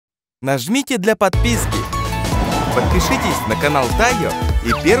Нажмите для подписки. Подпишитесь на канал Тайо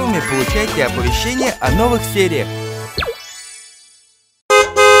и первыми получайте оповещения о новых сериях.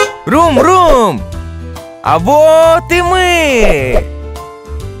 Рум-рум! А вот и мы!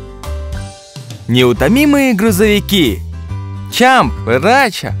 Неутомимые грузовики. Чамп,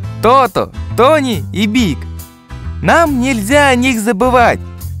 Лрача, Тото, Тони и Бига. Нам нельзя о них забывать.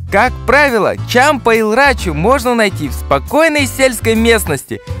 Как правило, Чампа и Лрачу можно найти в спокойной сельской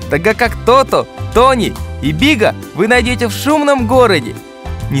местности, тогда как Тото, Тони и Бига вы найдете в шумном городе.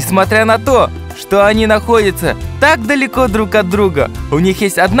 Несмотря на то, что они находятся так далеко друг от друга, у них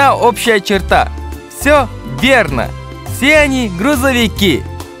есть одна общая черта. Все верно, все они грузовики.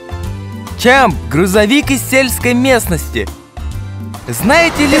 Чамп – грузовик из сельской местности.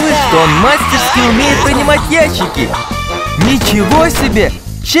 Знаете ли вы, что он мастерски умеет принимать ящики? Ничего себе!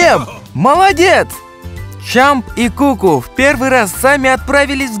 Чамп! Молодец! Чамп и Куку в первый раз сами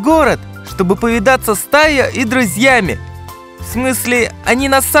отправились в город, чтобы повидаться с Тайо и друзьями. В смысле, они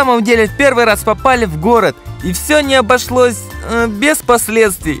на самом деле в первый раз попали в город, и все не обошлось без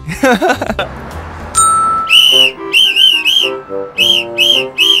последствий.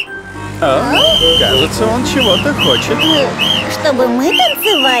 Кажется, он чего-то хочет. Чтобы мы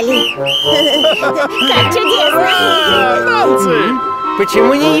танцевали? Как чудесно! Танцы!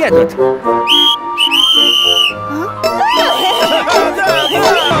 Почему не едут?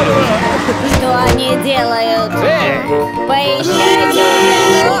 Что они делают? Поезжайте!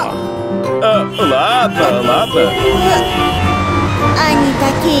 Ладно. Они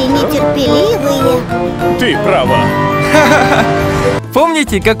такие нетерпеливые. Ты права.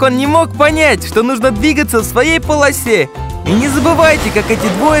 Помните, как он не мог понять, что нужно двигаться в своей полосе? И не забывайте, как эти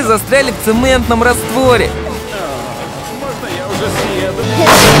двое застряли в цементном растворе. Можно я уже съеду?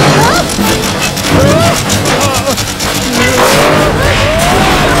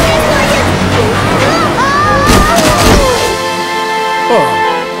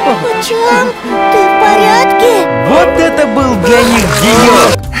 Чамп, ты в порядке? Вот это был для них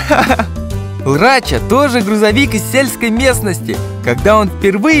денек! Лрача тоже грузовик из сельской местности. Когда он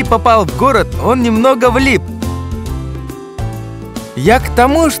впервые попал в город, он немного влип. Я к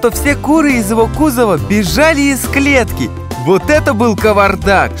тому, что все куры из его кузова бежали из клетки. Вот это был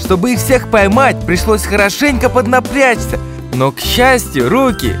кавардак! Чтобы их всех поймать, пришлось хорошенько поднапрячься. Но, к счастью,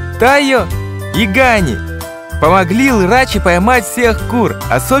 руки Тайо и Гани помогли Лраче поймать всех кур.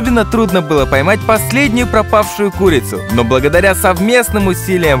 Особенно трудно было поймать последнюю пропавшую курицу. Но благодаря совместным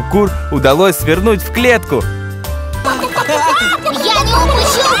усилиям кур удалось свернуть в клетку. Я не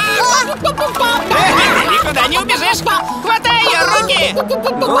упущу! Никуда не убежишь! Хватай ее руки!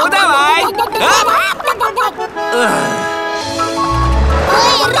 Ну, давай!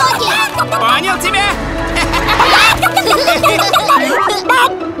 Ой, руки! Понял тебя?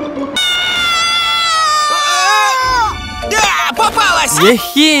 Да, попалась!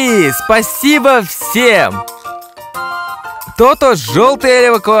 Ехи! Спасибо всем! Тото — желтый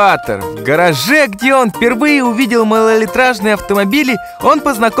эвакуатор. В гараже, где он впервые увидел малолитражные автомобили, он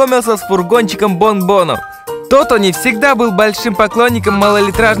познакомился с фургончиком Бон-Боном. Тото не всегда был большим поклонником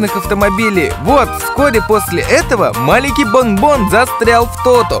малолитражных автомобилей. Вот, вскоре после этого маленький Бон-Бон застрял в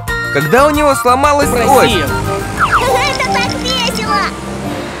Тото, когда у него сломалась ось. Это так весело!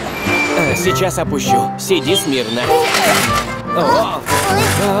 Сейчас опущу. Сиди смирно. Как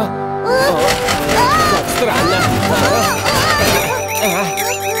странно.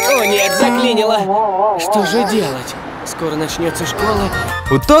 О нет, заклинило. Что же делать? Скоро начнется школа.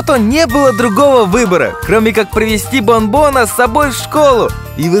 У Тото не было другого выбора, кроме как привезти Бон-Бона с собой в школу.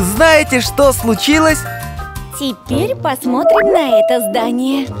 И вы знаете, что случилось? Теперь посмотрим на это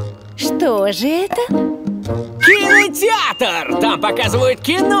здание. Что же это? Кинотеатр! Там показывают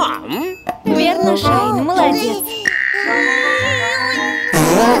кино. Верно, Шайн, молодец.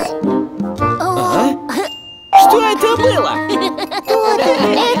 Что это было?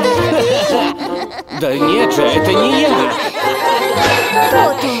 Да нет же, это не я.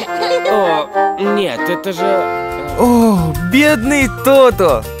 О, нет, это же... О, бедный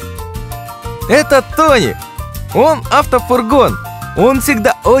Тото! Это Тони. Он автофургон. Он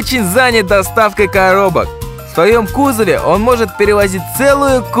всегда очень занят доставкой коробок. В своем кузове он может перевозить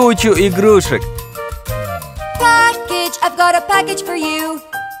целую кучу игрушек. Package, I've got a package for you.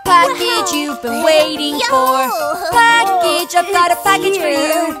 Package you've been waiting for. Package, I've got a package for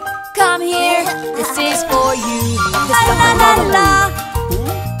you. Come here, this is for you. La la la la.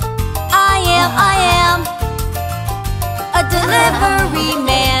 I am a delivery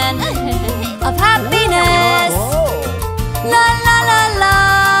man of happiness. La la la la.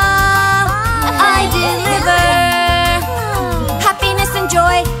 I deliver happiness and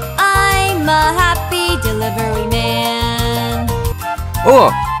joy.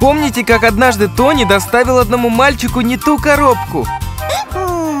 О, помните, как однажды Тони доставил одному мальчику не ту коробку?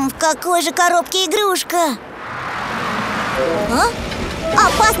 В какой же коробке игрушка? А?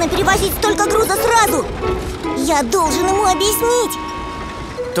 Опасно перевозить столько груза сразу. Я должен ему объяснить.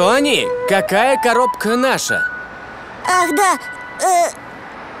 Тони, какая коробка наша? Ах, да.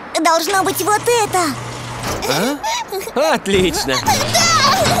 Должно быть вот это. А? Отлично.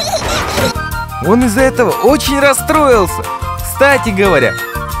 Он из-за этого очень расстроился. Кстати говоря,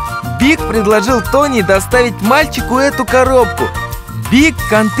 Биг предложил Тони доставить мальчику эту коробку. Биг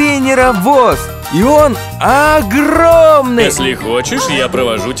контейнеровоз. И он огромный! Если хочешь, я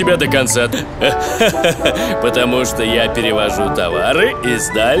провожу тебя до конца. Потому что я перевожу товары из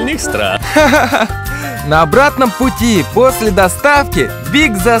дальних стран. На обратном пути после доставки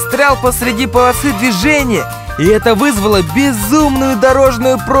Биг застрял посреди полосы движения. И это вызвало безумную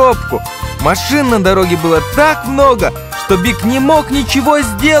дорожную пробку. Машин на дороге было так много, что Биг не мог ничего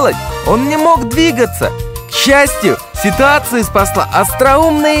сделать. Он не мог двигаться. К счастью, ситуацию спасла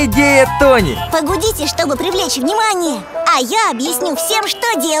остроумная идея Тони. Погудите, чтобы привлечь внимание. А я объясню всем,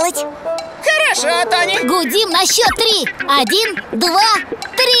 что делать. Хорошо, Тони. Гудим на счет 3. 1, 2,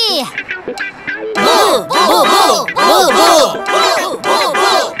 3.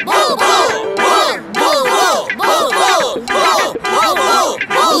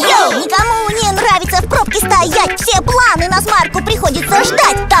 Йоу, никому не нравится в пробке стоять. Все планы на смарку приходится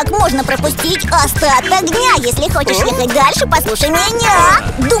ждать. Так можно пропустить остаток дня. Если хочешь ехать дальше, послушай меня.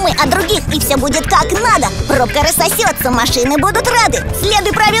 Думай о других, и все будет как надо. Пробка рассосется, машины будут рады.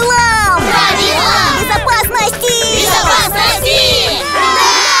 Следуй правилам. Безопасности.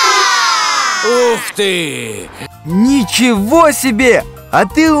 Ух ты! Ничего себе! А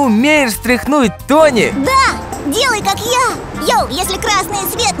ты умеешь стряхнуть, Тони? Да, делай как я. Йоу, если красный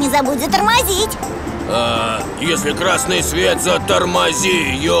свет, не забудь затормозить. Если красный свет,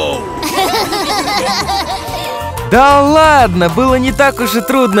 затормози, йоу. Да ладно, было не так уж и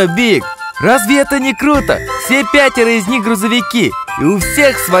трудно, Биг. Разве это не круто? Все 5 из них грузовики, и у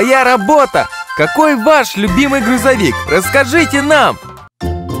всех своя работа. Какой ваш любимый грузовик? Расскажите нам!